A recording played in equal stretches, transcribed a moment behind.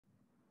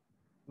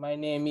My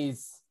name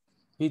is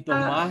Vitor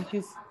Uh,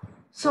 Marques.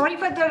 Sorry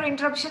for the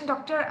interruption,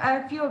 doctor.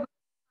 If you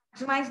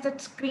maximize that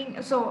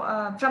screen, so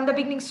from the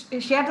beginning,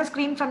 share the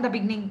screen from the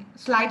beginning,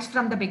 slides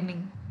from the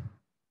beginning.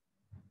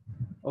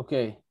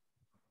 Okay.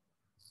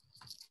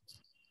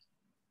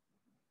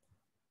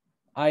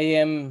 I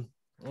am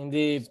in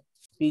the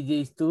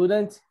PG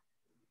student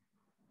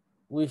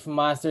with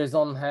Masters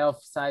on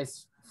Health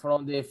Science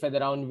from the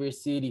Federal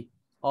University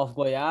of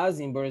Goiás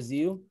in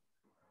Brazil.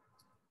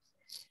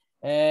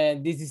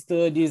 And this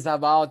study is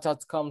about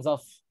outcomes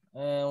of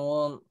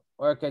one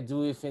work I do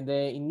with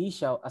the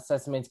initial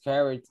assessment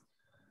carried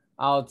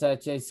out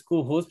at a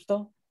school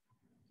hospital.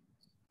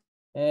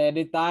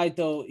 The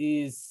title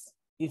is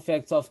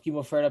Effects of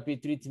Chemotherapy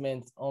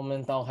Treatment on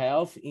Mental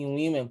Health in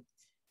Women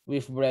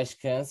with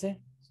Breast Cancer.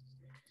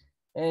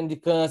 And the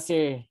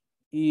cancer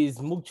is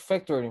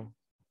multifactorial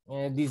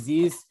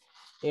disease,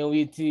 in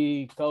which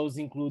causes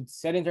include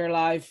sedentary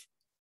life,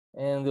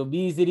 and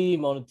obesity,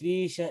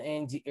 malnutrition,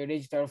 and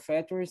hereditary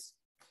factors.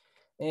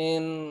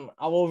 And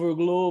all over the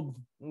globe,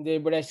 the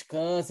breast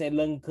cancer and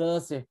lung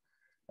cancer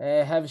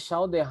have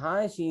shown the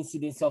highest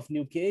incidence of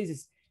new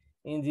cases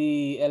in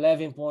the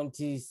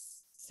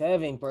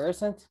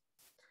 11.7%.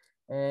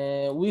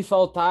 With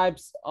all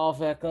types of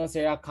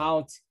cancer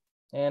account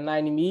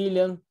 9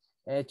 million,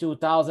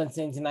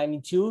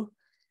 2,092,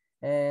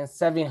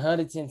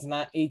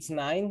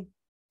 789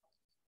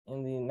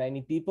 in the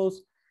 90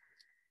 peoples,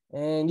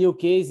 and new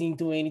case in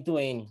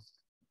 2020.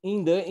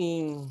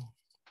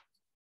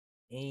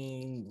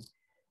 In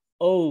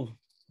all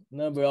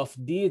number of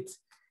deaths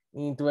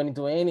in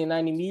 2020,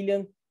 90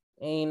 million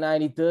and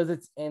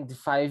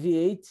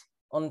 90,058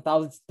 on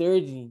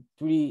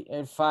 1,033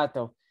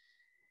 fatal.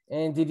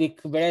 And the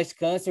breast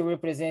cancer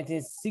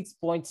representing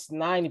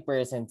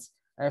 6.9%,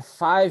 and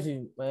 5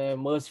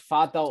 most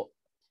fatal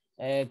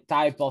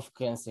type of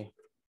cancer.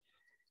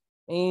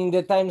 In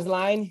the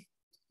timeline,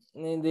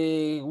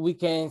 we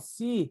can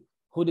see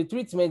how the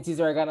treatment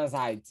is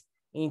organized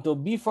into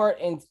before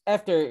and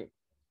after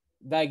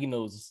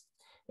diagnosis.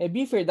 A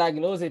before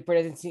diagnosis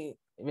presents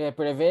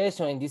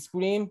prevention and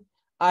screen.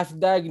 After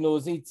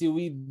diagnosis, it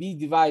will be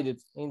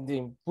divided in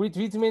the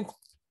pre-treatment,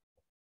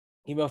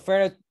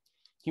 chemotherapy,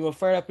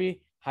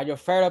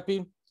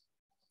 radiotherapy,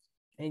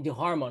 and the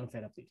hormone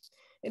therapy.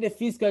 And the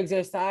physical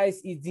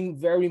exercise is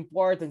very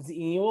important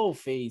in all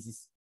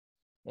phases,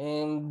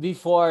 and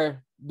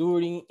before,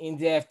 during,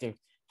 and after,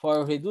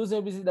 for reducing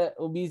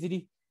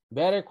obesity,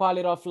 better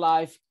quality of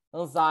life,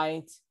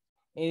 anxiety,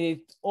 and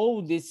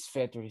all these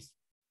factors.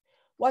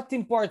 What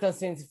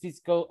importance in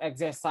physical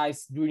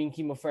exercise during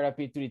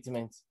chemotherapy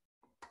treatment?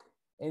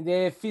 And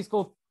the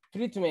physical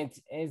treatment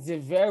is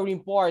very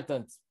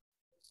important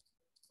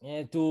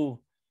to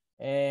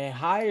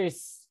higher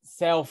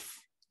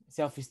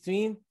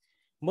self-esteem,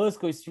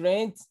 muscle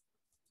strength,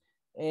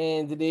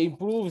 and they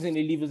improves in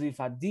the levels of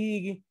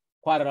fatigue,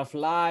 quality of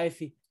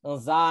life,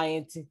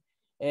 anxiety,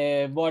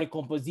 body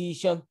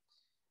composition.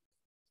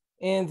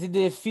 And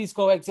the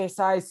physical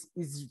exercise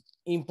is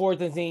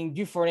important in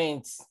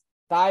different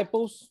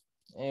types,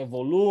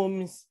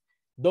 volumes,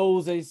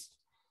 doses,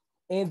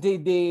 and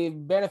the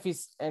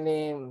benefits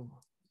and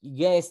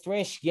gains,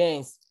 strength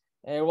gains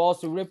are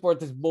also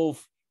reported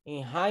both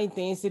in high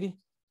intensity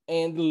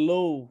and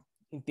low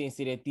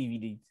intensity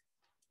activities.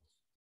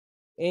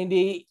 And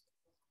the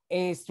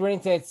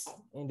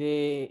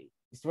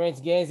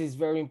strength gains is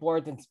very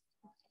important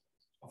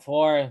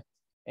for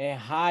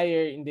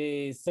higher in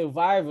the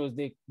survivors,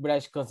 the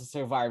breast cancer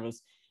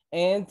survivors,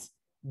 and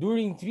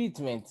during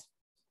treatment.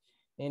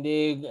 And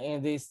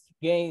the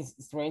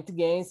strength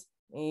gains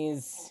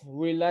is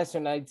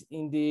related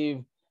in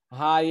the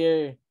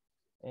higher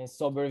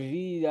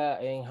sobrevida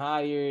and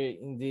higher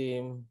in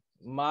the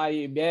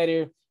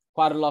better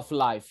quality of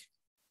life.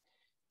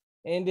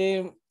 And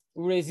the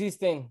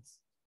resistance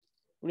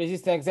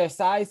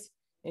exercise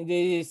in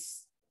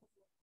this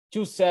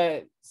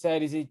series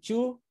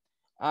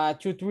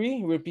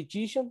 3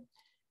 repetition,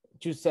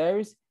 2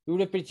 series,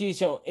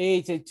 repetition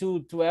 8 to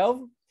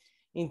 12,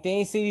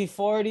 intensity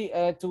 40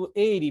 to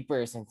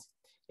 80%,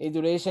 and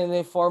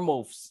duration 4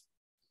 months.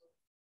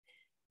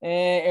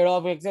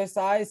 Aerobic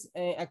exercise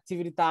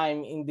activity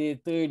time in the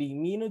 30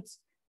 minutes,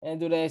 and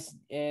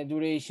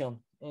duration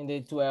in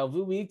the 12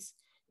 weeks,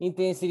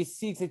 intensity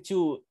 60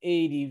 to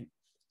 80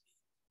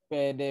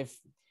 the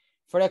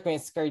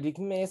frequency cardiac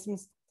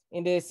maximums,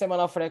 in the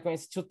seminal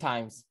frequency 2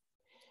 times.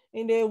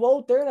 In the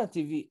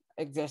alternative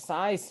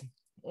exercise,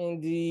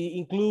 and the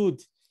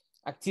include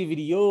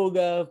activity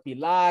yoga,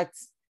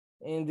 pilates,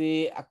 and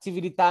the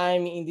activity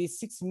time in the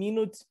 6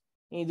 minutes,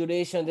 in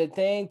duration the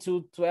 10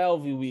 to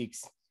 12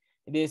 weeks,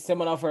 the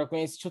seminal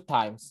frequency 2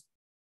 times.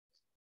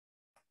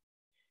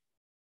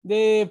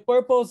 The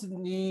purpose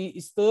of the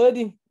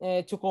study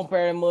to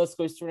compare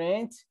muscle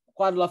strength,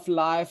 quality of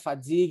life,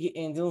 fatigue,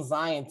 and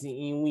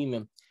anxiety in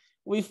women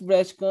with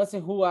breast cancer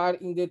who are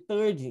in the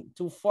 3rd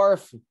to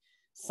 4th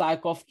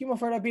cycle of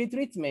chemotherapy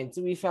treatment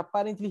with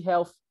apparently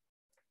health.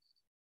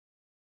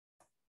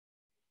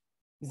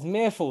 These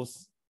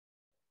methods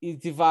is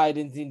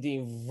divided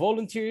into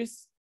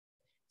volunteers,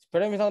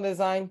 experimental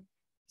design,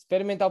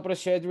 experimental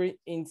procedure,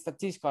 and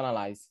statistical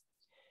analysis.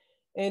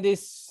 And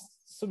this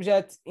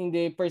subject in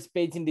the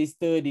participating the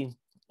study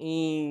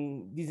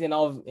in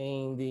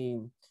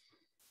 19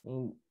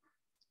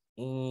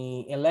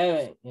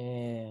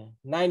 in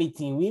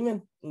 19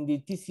 women in the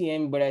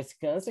TCM breast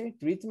cancer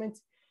treatment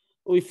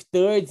with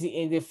third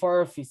and the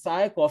fourth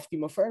cycle of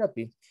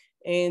chemotherapy,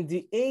 and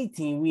the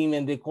 18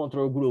 women the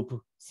control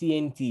group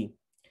CNT.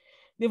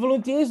 The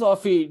volunteers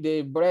of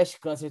the breast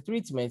cancer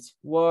treatment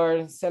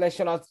were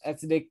selected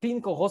at the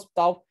clinical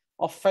hospital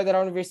of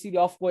Federal University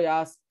of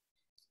Goias,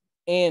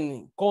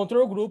 and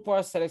control group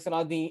was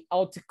selected in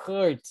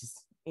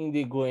outskirts in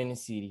the Goiânia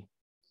city.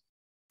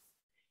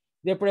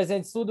 The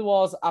present study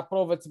was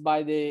approved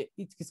by the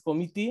Ethics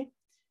Committee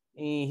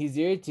in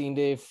research in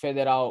the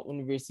Federal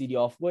University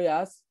of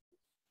Goiás.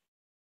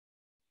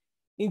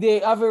 In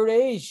the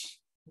average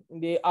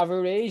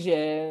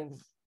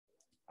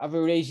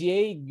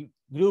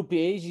group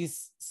age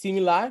is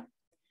similar.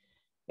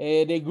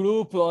 The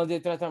group on the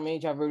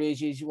treatment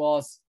average age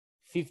was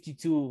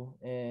 52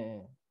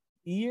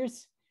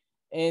 years,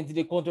 and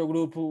the control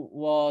group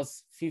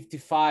was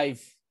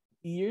 55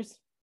 years.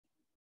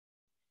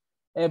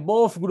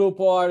 Both groups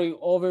are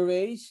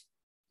overage,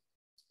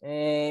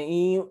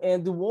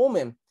 and the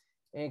woman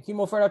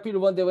chemotherapy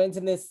underwent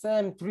the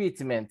same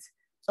treatment,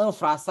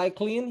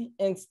 anthracycline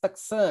and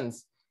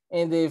taxanes.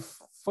 And the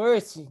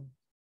first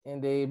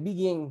and the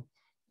beginning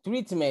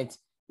treatment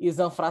is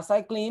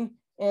anthracycline,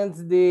 and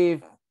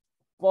the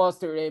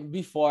poster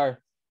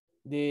before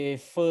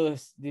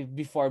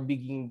before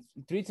beginning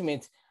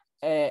treatment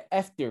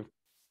after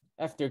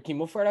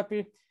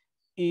chemotherapy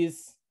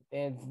is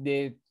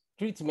the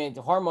treatment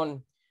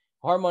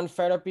hormone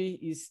therapy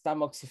is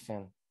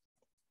tamoxifen.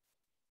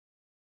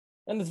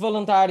 And the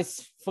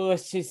volunteers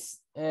first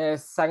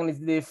signed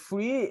the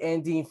free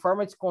and the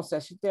informed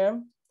consent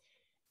term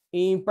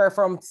in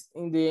performed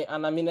in the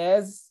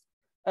anamnesis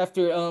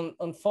after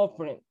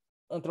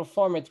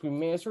anthropometric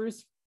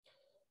measures,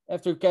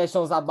 after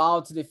questions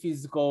about the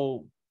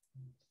physical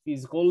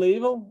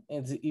level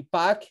and the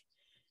EPAC,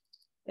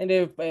 and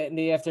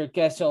after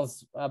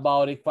questions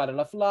about the quality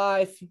of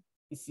life,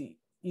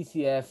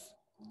 ECF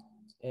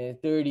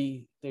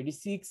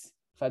 36,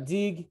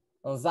 fatigue,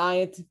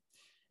 anxiety,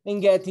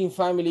 and getting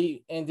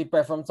family and the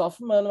performance of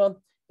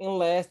manual, and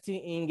last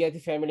in getting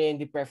family and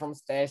the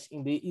performance test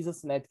in the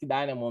isocinetic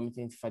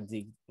dynamometer and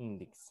fatigue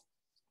index.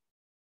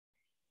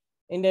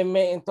 In the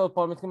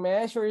anthropometric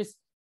measures,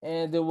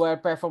 and they were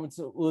performed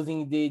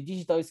using the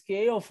digital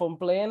scale from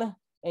Plena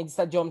and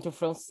stadiometry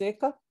from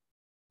Seca.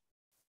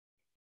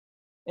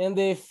 And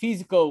the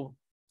physical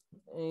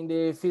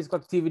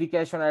activity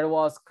questionnaire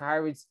was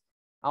carried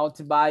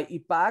out by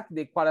EPAC.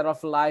 The quality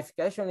of life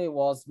questionnaire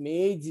was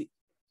made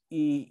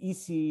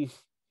EC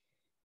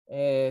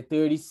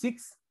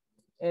 36.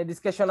 And this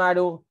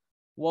questionnaire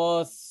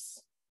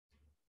was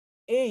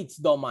 8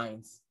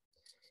 domains.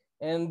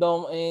 And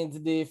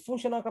the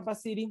functional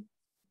capacity,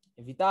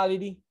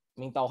 vitality,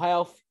 mental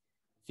health,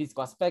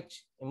 physical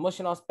aspect,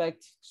 emotional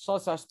aspect,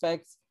 social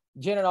aspects,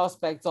 general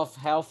aspects of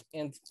health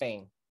and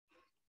pain.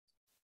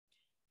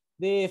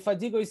 The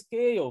fatigue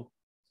scale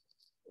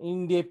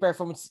in the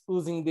performance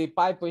using the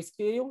Piper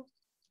scale,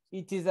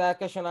 it is a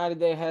questionnaire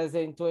that has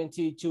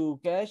 22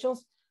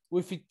 questions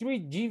with 3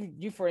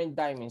 different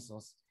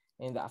dimensions,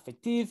 and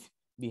affective,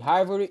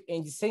 behavioral,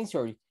 and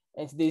sensory.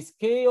 And the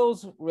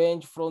scales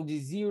range from the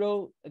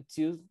 0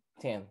 to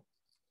 10.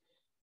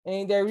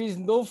 And there is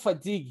no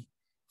fatigue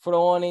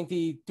from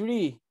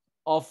 93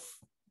 on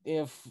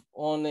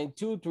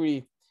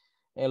 2-3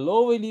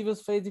 lower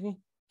levels fatigue,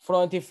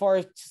 from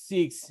 4 to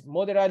 6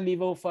 moderate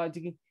level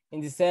fatigue,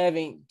 and the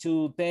 7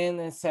 to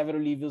 10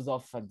 several levels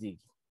of fatigue.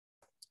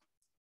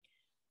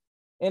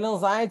 And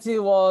anxiety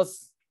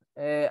was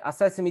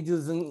assessed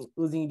using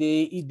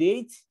the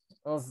E-Date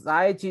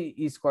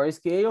anxiety score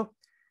scale.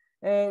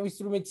 And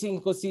instrument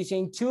consists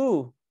in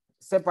 2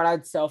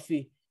 separate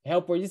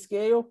self-helper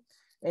scale,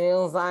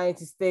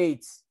 anxiety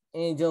states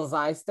and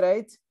anxiety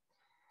state.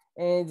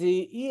 And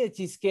the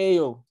EAT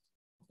scale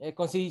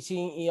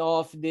consisting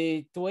of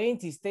the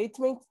 20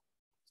 statements,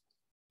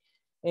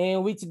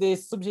 in which the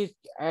subject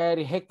are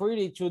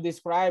required to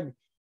describe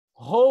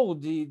how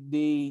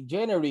the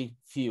generally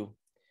feel.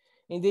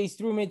 In the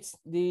instruments,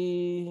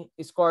 the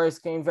scores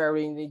can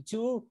vary in the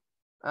 2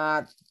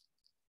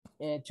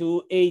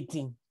 to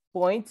 18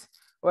 points,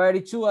 where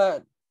the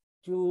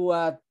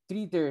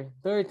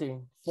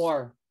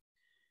 34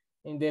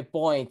 in the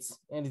points,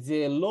 and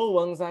the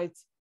low anxiety,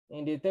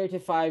 and the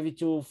 35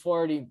 to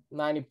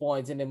 49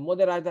 points, and the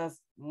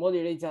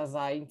moderate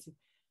anxiety,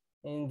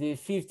 and the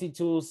 50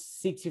 to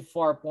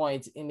 64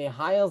 points in the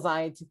high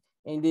anxiety,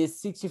 and the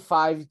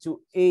 65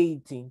 to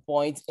 80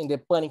 points in the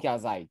panic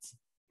anxiety.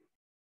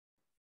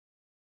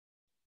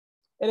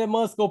 And the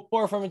muscle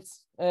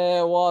performance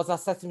was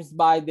assessed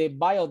by the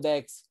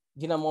Biodex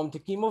dynamometer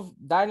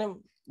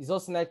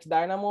isocinetic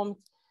dynamometer,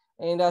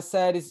 and a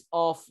series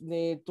of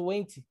the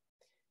 20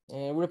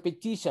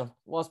 repetition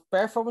was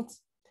performed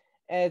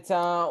at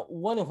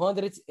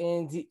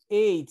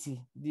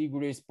 180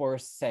 degrees per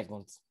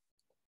second.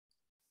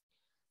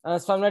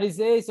 As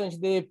familiarization of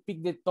the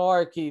peak the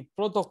torque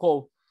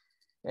protocol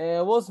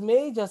was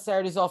made a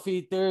series of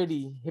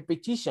 30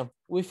 repetitions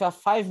with a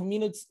 5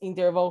 minutes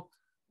interval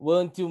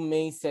until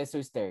main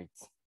session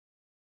starts.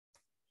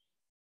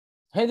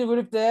 Hand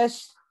grip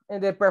test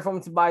and the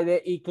performed by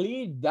the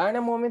clear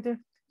dynamometer,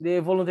 the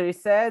voluntary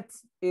set,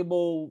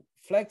 able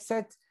flex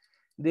set,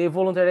 the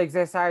voluntary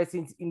exercise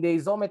in the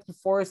isometric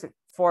force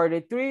for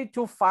the 3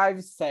 to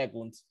 5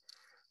 seconds.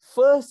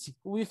 First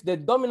with the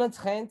dominant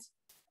hand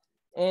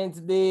and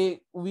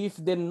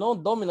with the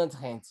non-dominant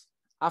hand.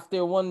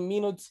 After 1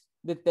 minute,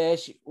 the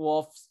test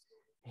was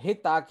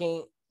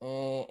retaken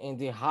and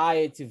the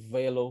height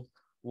value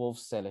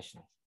was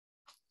selection.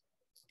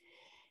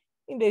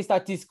 In the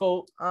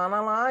statistical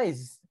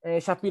analysis,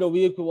 Shapiro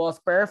week was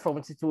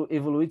performed to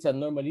evaluate a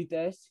normality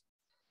test.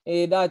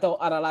 Data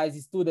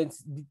analyze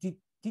students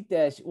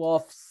t-test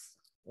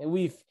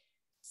with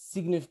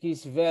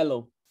significance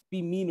value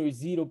p minor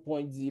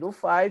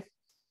 0.05.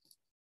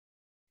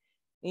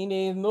 In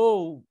the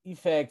no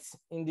effects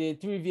in the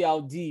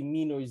trivial d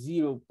minor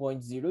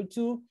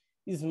 0.02,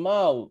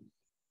 small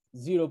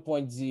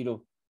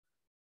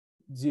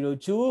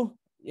 0.002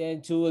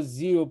 and to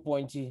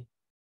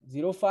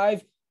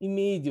 0.05, in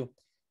medium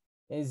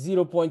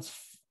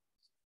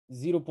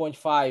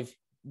 0.5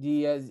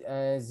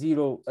 the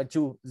 0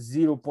 to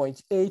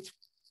 0.8,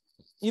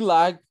 in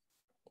large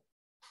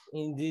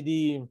in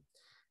the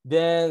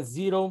then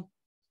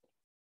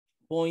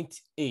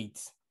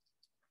 0.8.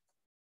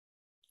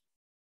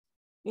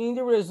 In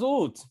the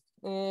result,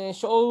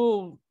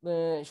 show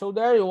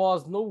there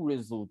was no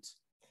result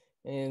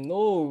and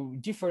no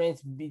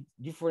different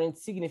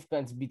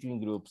significance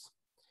between groups.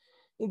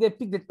 In the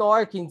peak the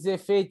torque, the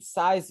effect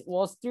size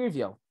was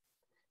trivial.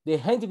 The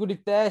hand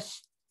grip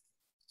test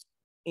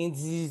in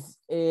this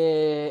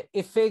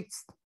effect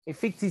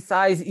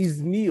size is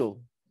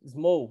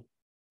small.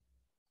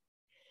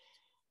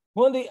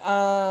 When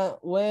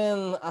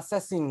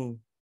assessing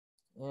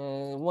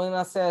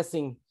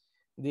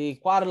the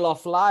quality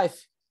of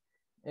life,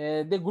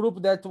 the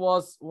group that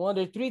was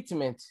under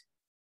treatment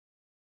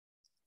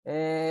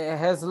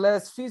has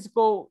less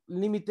physical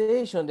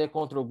limitation than the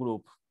control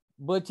group,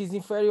 but is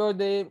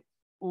inferior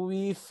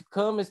with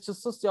comes to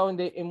social and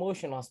the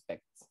emotional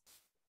aspects.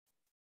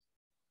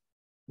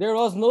 There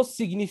was no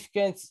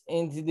significance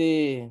in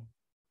the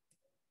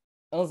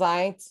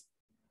anxiety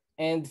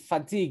and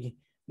fatigue,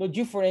 no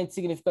different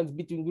significance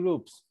between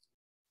groups.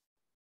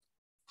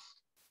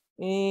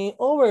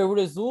 Our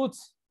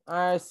results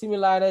are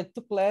similar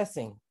to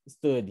classing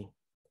study,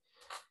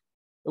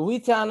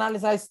 which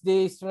analyzes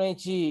the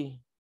strength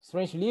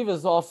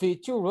levels of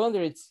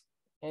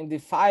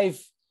 205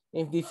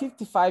 and the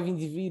 55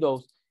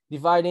 individuals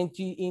divided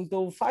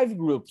into 5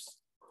 groups.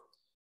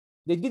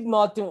 They did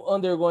not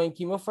undergo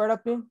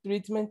chemotherapy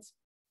treatment,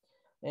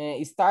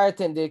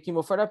 started the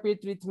chemotherapy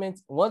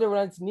treatment, one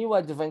runs new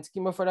advanced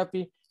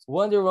chemotherapy,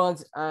 one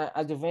runs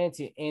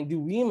advanced in the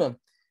women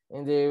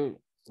and the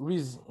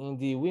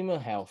women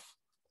health.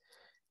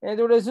 And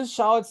the results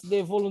shows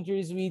the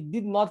volunteers we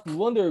did not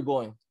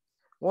undergoing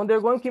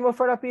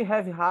chemotherapy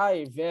have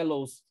high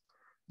values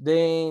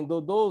than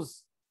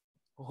those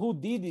who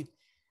did it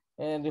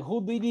and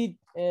who did it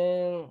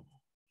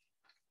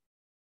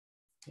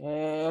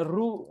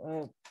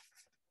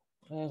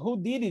who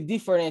did it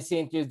different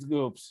interest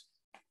groups.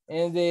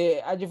 And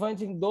the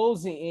advancing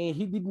those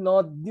he did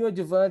not do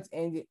advanced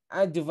and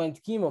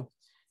advanced chemo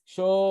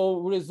show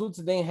results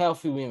than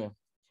healthy women.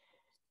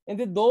 And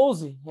the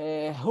those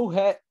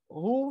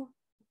who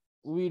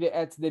were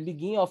at the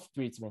beginning of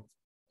treatment.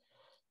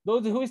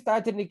 Those who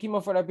started the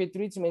chemotherapy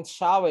treatment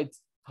showed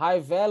high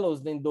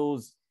values than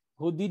those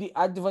who did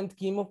advanced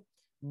chemo,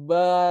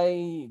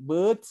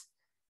 but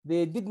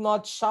they did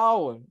not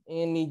show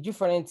any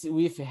difference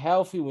with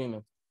healthy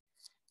women.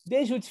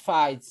 They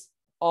justified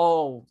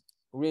all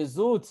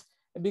results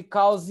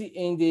because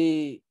in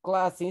the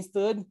class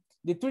study,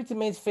 the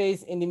treatment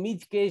phase and the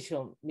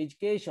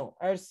medication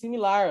are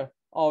similar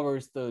our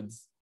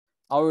studies.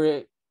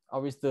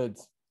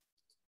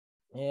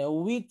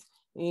 Which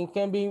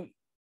can be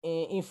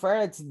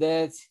inferred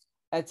that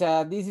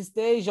at this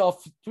stage of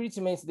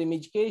treatment, the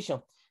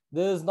medication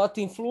does not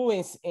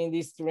influence in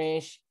the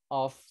strength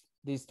of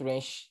the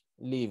strength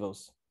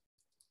levels.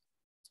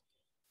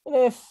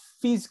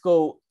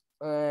 Physical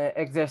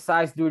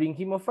exercise during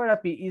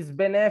chemotherapy is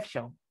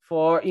beneficial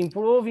for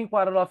improving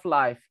quality of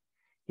life,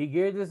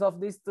 regardless of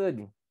the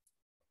study.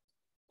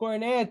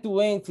 Cornet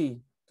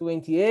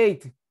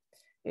 2028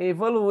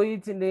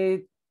 evaluated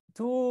the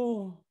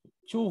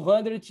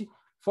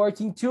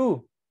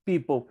 242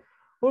 people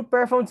who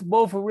performed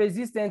both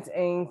resistance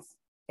and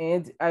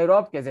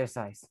aerobic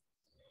exercise.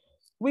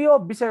 We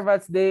observed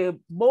that they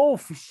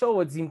both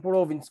showed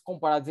improvements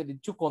compared to the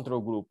two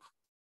control group.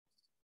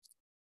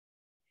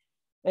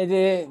 And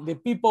the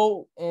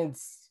people in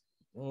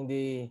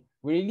the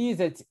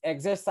released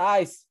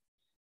exercise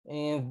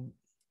and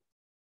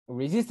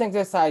resistance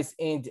exercise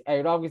and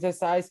aerobic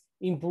exercise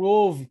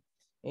improve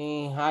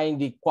and high in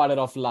the quality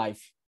of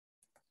life.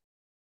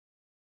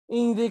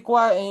 In the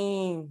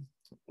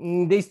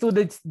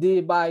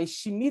study by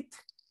Schmidt,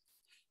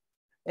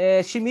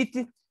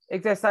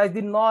 exercise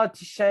did not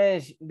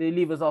change the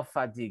levels of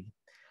fatigue.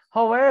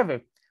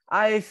 However,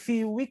 if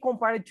we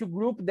compare it to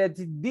group that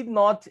did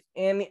not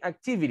any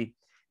activity,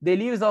 the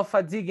levels of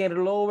fatigue are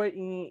lower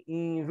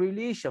in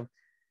relation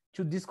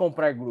to this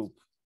compared group.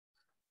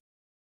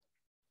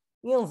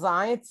 In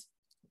anxiety,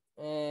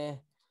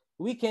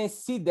 we can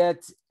see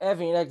that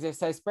having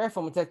exercise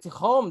performance at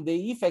home,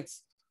 the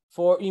effects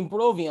for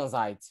improving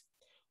anxiety.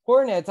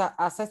 Cornet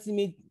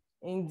assessment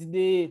in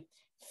the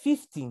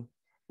 15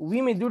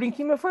 women during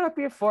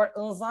chemotherapy for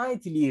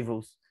anxiety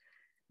levels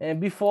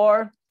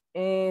before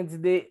and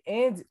the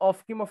end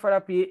of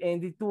chemotherapy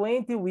and the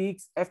 20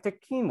 weeks after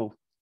chemo.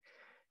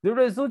 The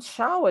results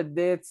showed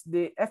that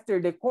after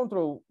the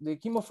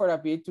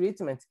chemotherapy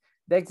treatment,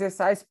 the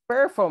exercise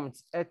performed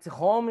at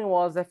home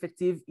was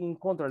effective in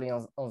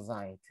controlling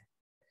anxiety.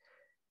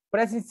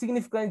 Present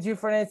significant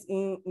difference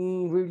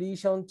in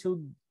relation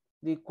to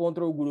the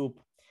control group.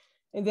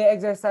 And the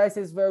exercise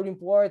is very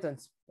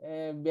important,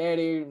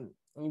 better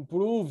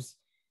improves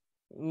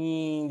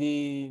in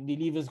the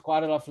levels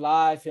quality of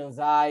life,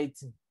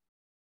 anxiety,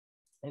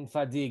 and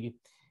fatigue.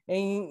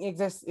 And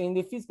in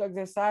the physical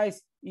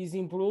exercise is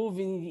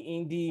improving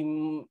in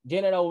the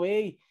general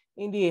way,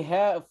 in the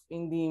health,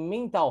 in the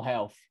mental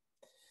health.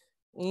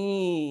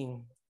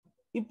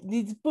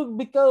 It's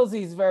because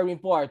it's very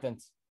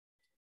important.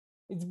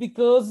 It's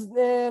because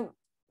they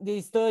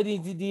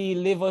studied the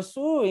level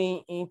 2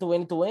 in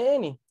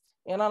 2020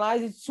 and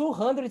analyzed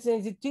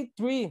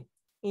 283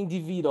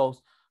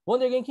 individuals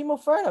undergoing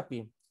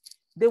chemotherapy.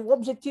 The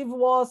objective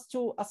was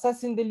to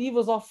assessing the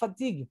levels of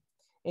fatigue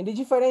and the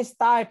different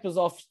types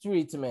of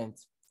treatment.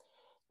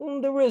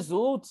 And the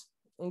results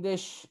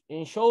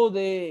show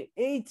the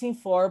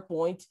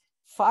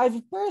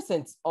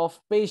 84.5% of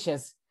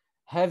patients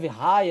have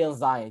high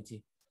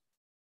anxiety.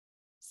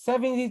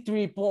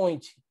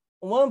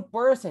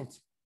 73.1%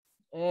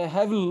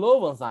 have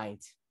low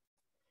anxiety.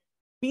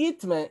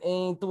 Pittman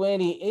in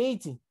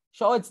 2018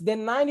 showed that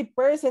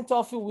 90%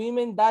 of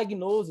women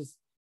diagnosed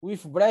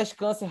with breast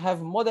cancer have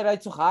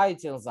moderate to high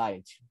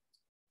anxiety.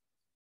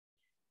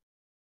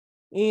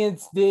 And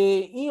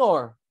in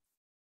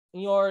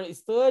your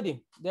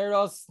study, there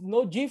was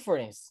no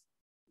difference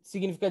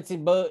significant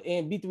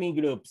between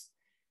groups,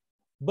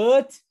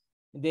 but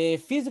the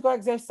physical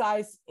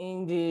exercise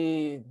in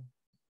the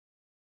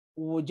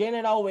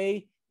general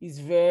way is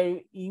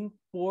very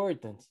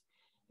important,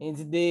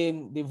 and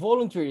the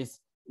volunteers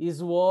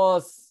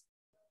was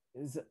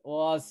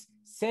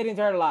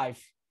sedentary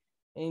life,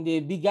 and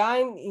they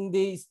began in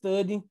the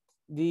study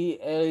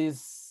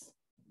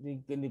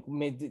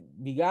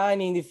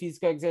began in the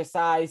physical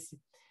exercise,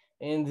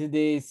 and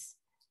the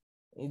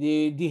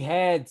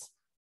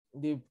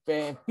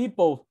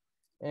people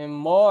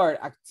more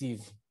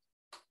active.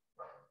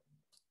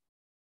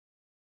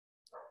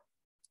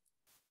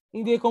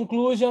 In the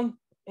conclusion,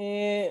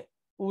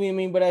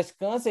 women breast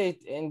cancer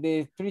and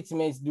the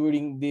treatments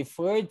during the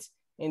third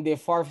and the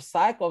fourth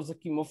cycles of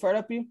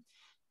chemotherapy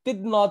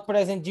did not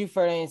present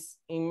difference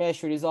in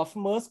measures of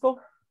muscle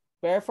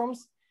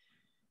performance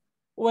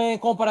when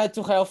compared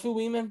to healthy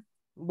women,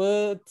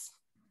 but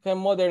can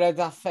moderate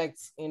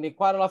effects in the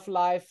quality of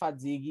life,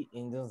 fatigue,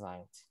 and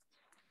anxiety.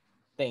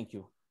 Thank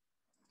you.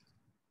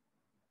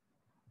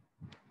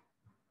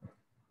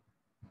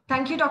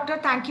 Thank you, doctor.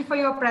 Thank you for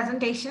your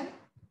presentation.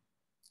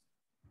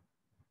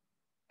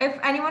 If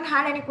anyone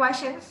had any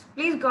questions,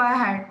 please go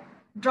ahead.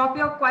 Drop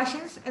your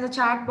questions in the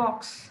chat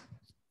box.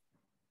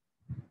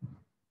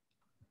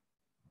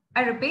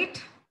 I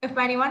repeat, if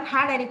anyone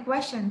had any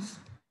questions,